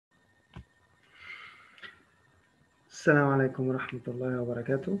Assalamu alaikum wa rahmatullahi wa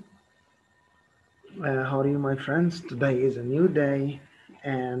barakatuh. How are you, my friends? Today is a new day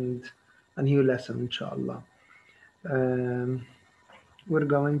and a new lesson, inshallah. Um, we're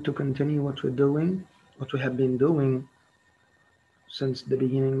going to continue what what we have been doing since the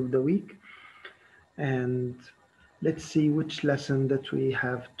beginning of the week. And let's see which lesson that we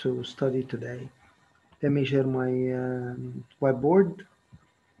have to study today. Let me share my whiteboard.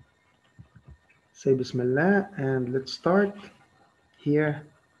 Say Bismillah and let's start. Here,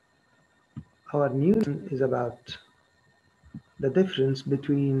 our new lesson is about the difference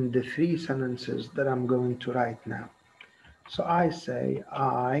between the three sentences that I'm going to write now. So I say,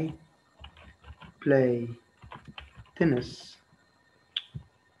 I play tennis.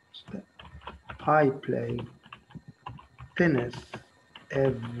 I play tennis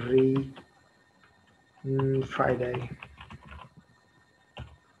every Friday.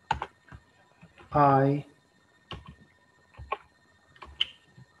 I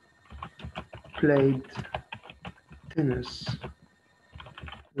played tennis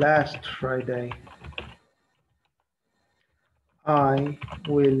last Friday. I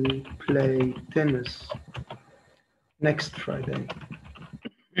will play tennis next Friday.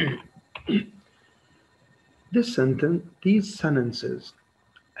 These sentences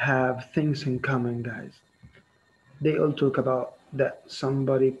have things in common, guys. They all talk about that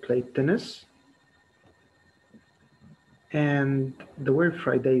somebody played tennis and the word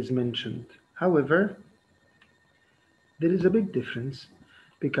Friday is mentioned. However, there is a big difference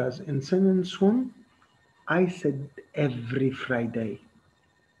because in sentence 1, I said every Friday.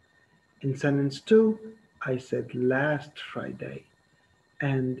 In sentence 2, I said last Friday.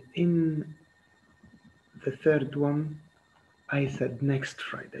 And in the third one, I said next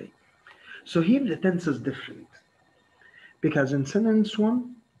Friday. So here the tense is different because in sentence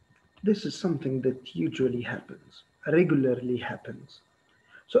 1, this is something that usually happens, regularly happens.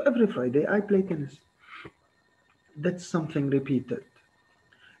 So every Friday I play tennis. That's something repeated.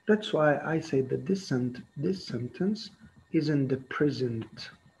 That's why I say that this sentence is in the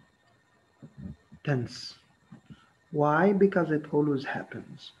present tense. Why? Because it always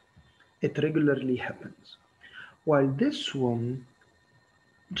happens. It regularly happens. While this one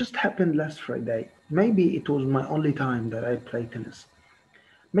just happened last Friday. Maybe it was my only time that I played tennis.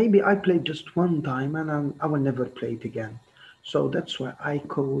 Maybe I played just one time and I will never play it again. So that's why I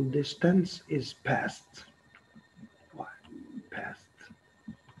call this tense is past. Why? Past.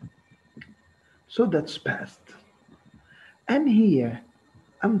 So that's past. And here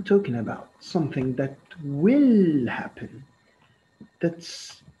I'm talking about something that will happen.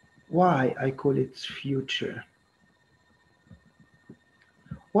 That's why I call it future.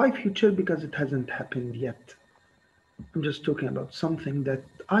 Why future? Because it hasn't happened yet. I'm just talking about something that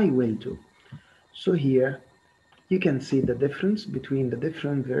I will do. So here you can see the difference between the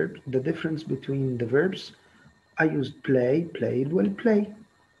different verbs, the difference between the verbs. I used play, played, will play.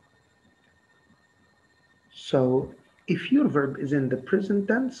 So if your verb is in the present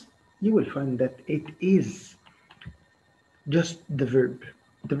tense, you will find that it is just the verb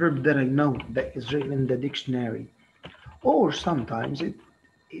that I know that is written in the dictionary. Or sometimes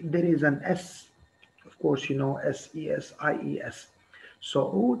there is an S. Of course, you know SES, IES.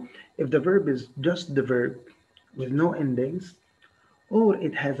 So if the verb is just the verb with no endings, or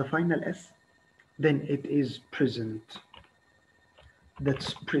it has a final S, then it is present.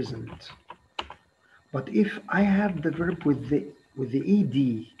 That's present. But if I have the verb with the ed,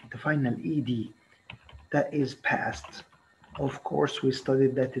 the final ed, that is past. Of course, we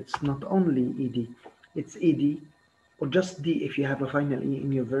studied that it's not only ed, it's ed, or just d if you have a final e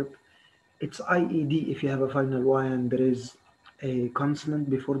in your verb. It's ied if you have a final y and there is a consonant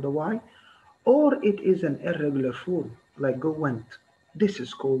before the y, or it is an irregular form like go went. This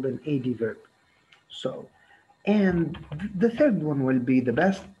is called an ad verb. So, and the third one will be the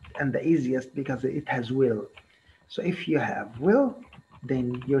best and the easiest because it has will. So if you have will,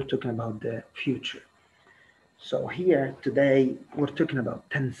 then you're talking about the future. So here today we're talking about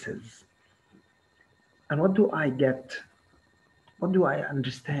tenses. And what do I get? What do I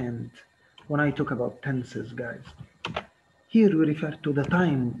understand when I talk about tenses, guys? Here we refer to the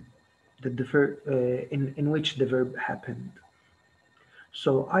time that in which the verb happened.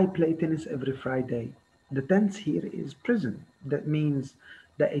 So I play tennis every Friday. The tense here is present. That means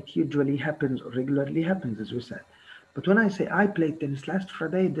that it usually happens or regularly happens, as we said. But when I say I played tennis last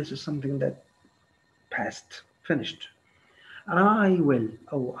Friday, this is something that passed, finished. And I will.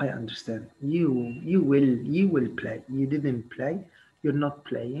 Oh, I understand. You will play. You didn't play. You're not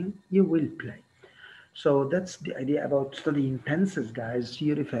playing. You will play. So that's the idea about studying tenses, guys.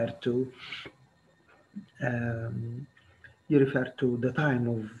 You refer to you refer to the time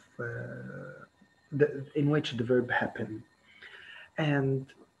of in which the verb happened. And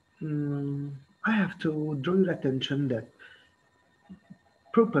mm, I have to draw your attention that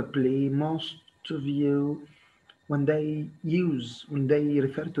probably most of you, when they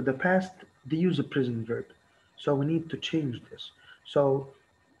refer to the past, they use a present verb. So we need to change this. So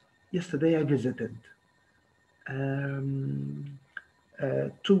yesterday I visited. Um,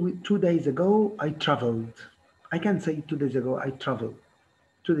 2 days ago I traveled. I can say 2 days ago I traveled.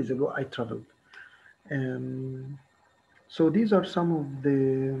 2 days ago I traveled. Um, so these are some of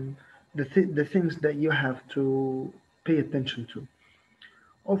the things that you have to pay attention to.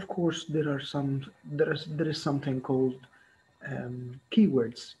 Of course, there is something called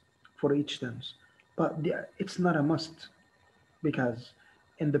keywords for each tense, but it's not a must because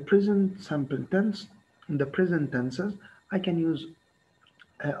in the present simple tense, in the present tenses, I can use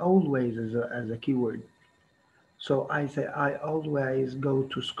always as a keyword. So I say I always go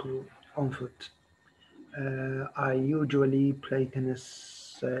to school on foot. I usually play tennis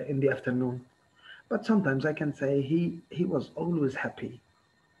in the afternoon, but sometimes I can say he was always happy.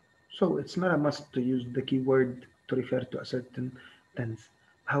 So it's not a must to use the keyword to refer to a certain tense.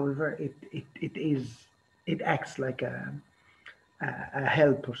 However, it acts like a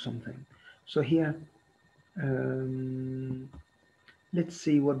help or something. So here, um, let's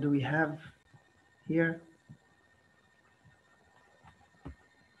see what do we have here.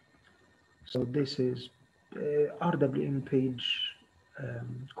 So this is RWN page,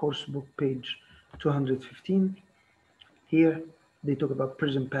 course book page 215. Here they talk about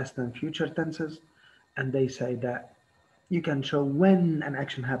present, past, and future tenses, and they say that you can show when an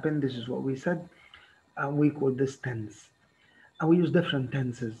action happened. This is what we said, and we call this tense. And we use different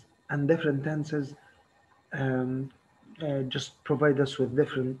tenses, and different tenses um, just provide us with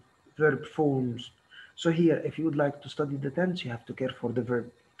different verb forms. So here, if you would like to study the tense, you have to care for the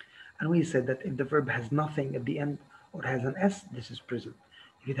verb. And we said that if the verb has nothing at the end or has an S, this is present.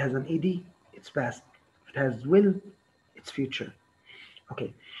 If it has an ed, it's past. If it has will, it's future.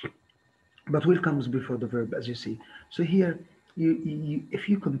 Okay, but will comes before the verb, as you see. So here, if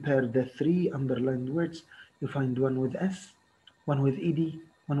you compare the three underlined words, you find one with S, one with ed,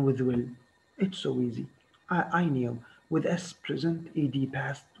 one with will. It's so easy. I knew with S present, ed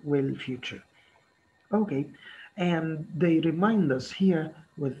past, will future. Okay, and they remind us here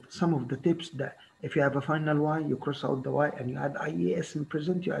with some of the tips that if you have a final Y, you cross out the Y and you add IES in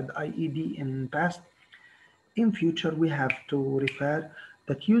present, you add IED in past. In future, we have to refer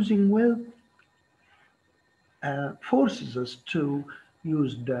that using will forces us to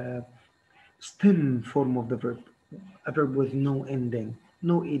use the stem form of the verb, a verb with no ending,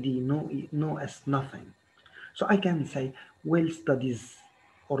 no ed, no s, nothing. So I can say well studies,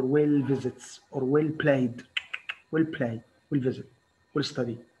 or well visits, or well played, will play, will visit, will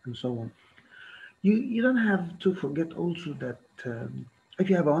study, and so on. You don't have to forget also that if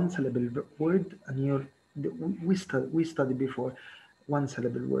you have a one syllable word and we studied before one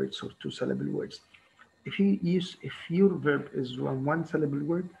syllable words or two syllable words. If your verb is one syllable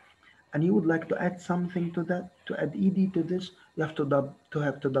word and you would like to add something to that, to add ed to this, you have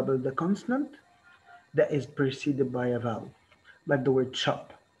to double the consonant that is preceded by a vowel, like the word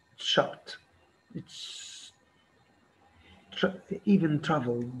shop, shopped. It's even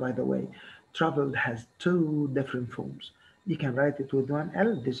traveled, by the way. Traveled has two different forms. You can write it with one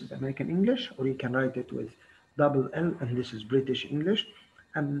L, this is American English, or you can write it with double L, and this is British English.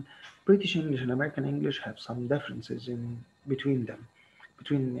 And British English and American English have some differences in between them,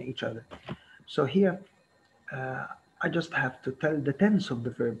 between each other. So here, uh, I just have to tell the tense of the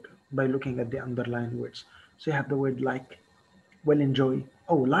verb by looking at the underlined words. So you have the word like, well, enjoy.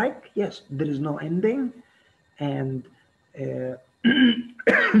 Oh, like, yes, there is no ending, and uh,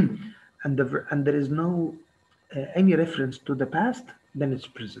 and there is no any reference to the past, then it's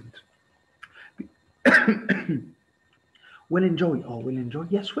present. Will enjoy. Oh, will enjoy.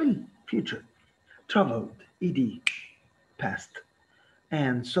 Yes, will. Future. Traveled. Ed. Past.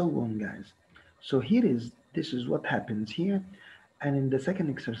 And so on, guys. So this is what happens here. And in the second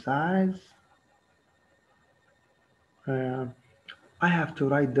exercise, uh, I have to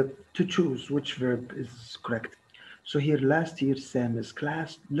to choose which verb is correct. So here, last year, same as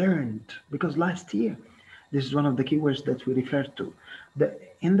class, learned, because last year, this is one of the keywords that we refer to.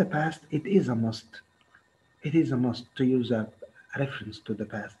 In the past, it is a must. It is a must to use a reference to the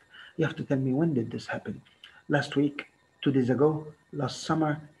past. You have to tell me when did this happen? Last week, 2 days ago, last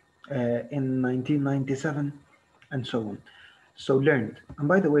summer, in 1997, and so on. So learned. And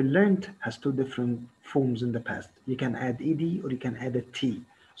by the way, learned has two different forms in the past. You can add ed or you can add a t.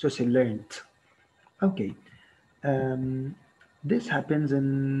 So say learned. Okay. Um, this happens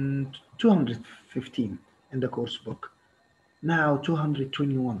in 215 in the course book. Now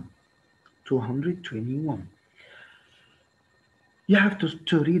 221. 221. You have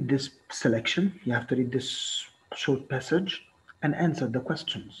to read this selection, you have to read this short passage and answer the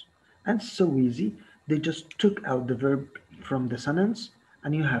questions. And it's so easy. They just took out the verb from the sentence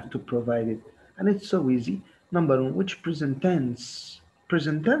and you have to provide it. And it's so easy. Number one, which present tense?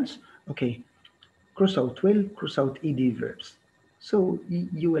 Present tense? Okay, cross out will, cross out ed verbs. So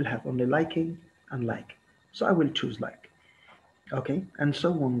you will have only liking and like. So I will choose like. Okay, and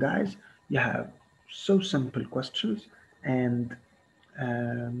so on, guys. You have so simple questions, and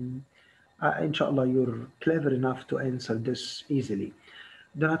um, inshallah, you're clever enough to answer this easily.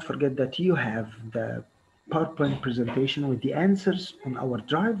 Do not forget that you have the PowerPoint presentation with the answers on our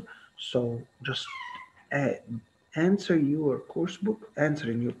drive. So just uh, answer in your course book,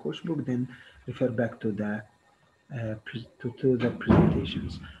 then refer back to the to the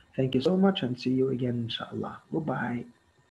presentations. Thank you so much, and see you again, inshallah. Goodbye.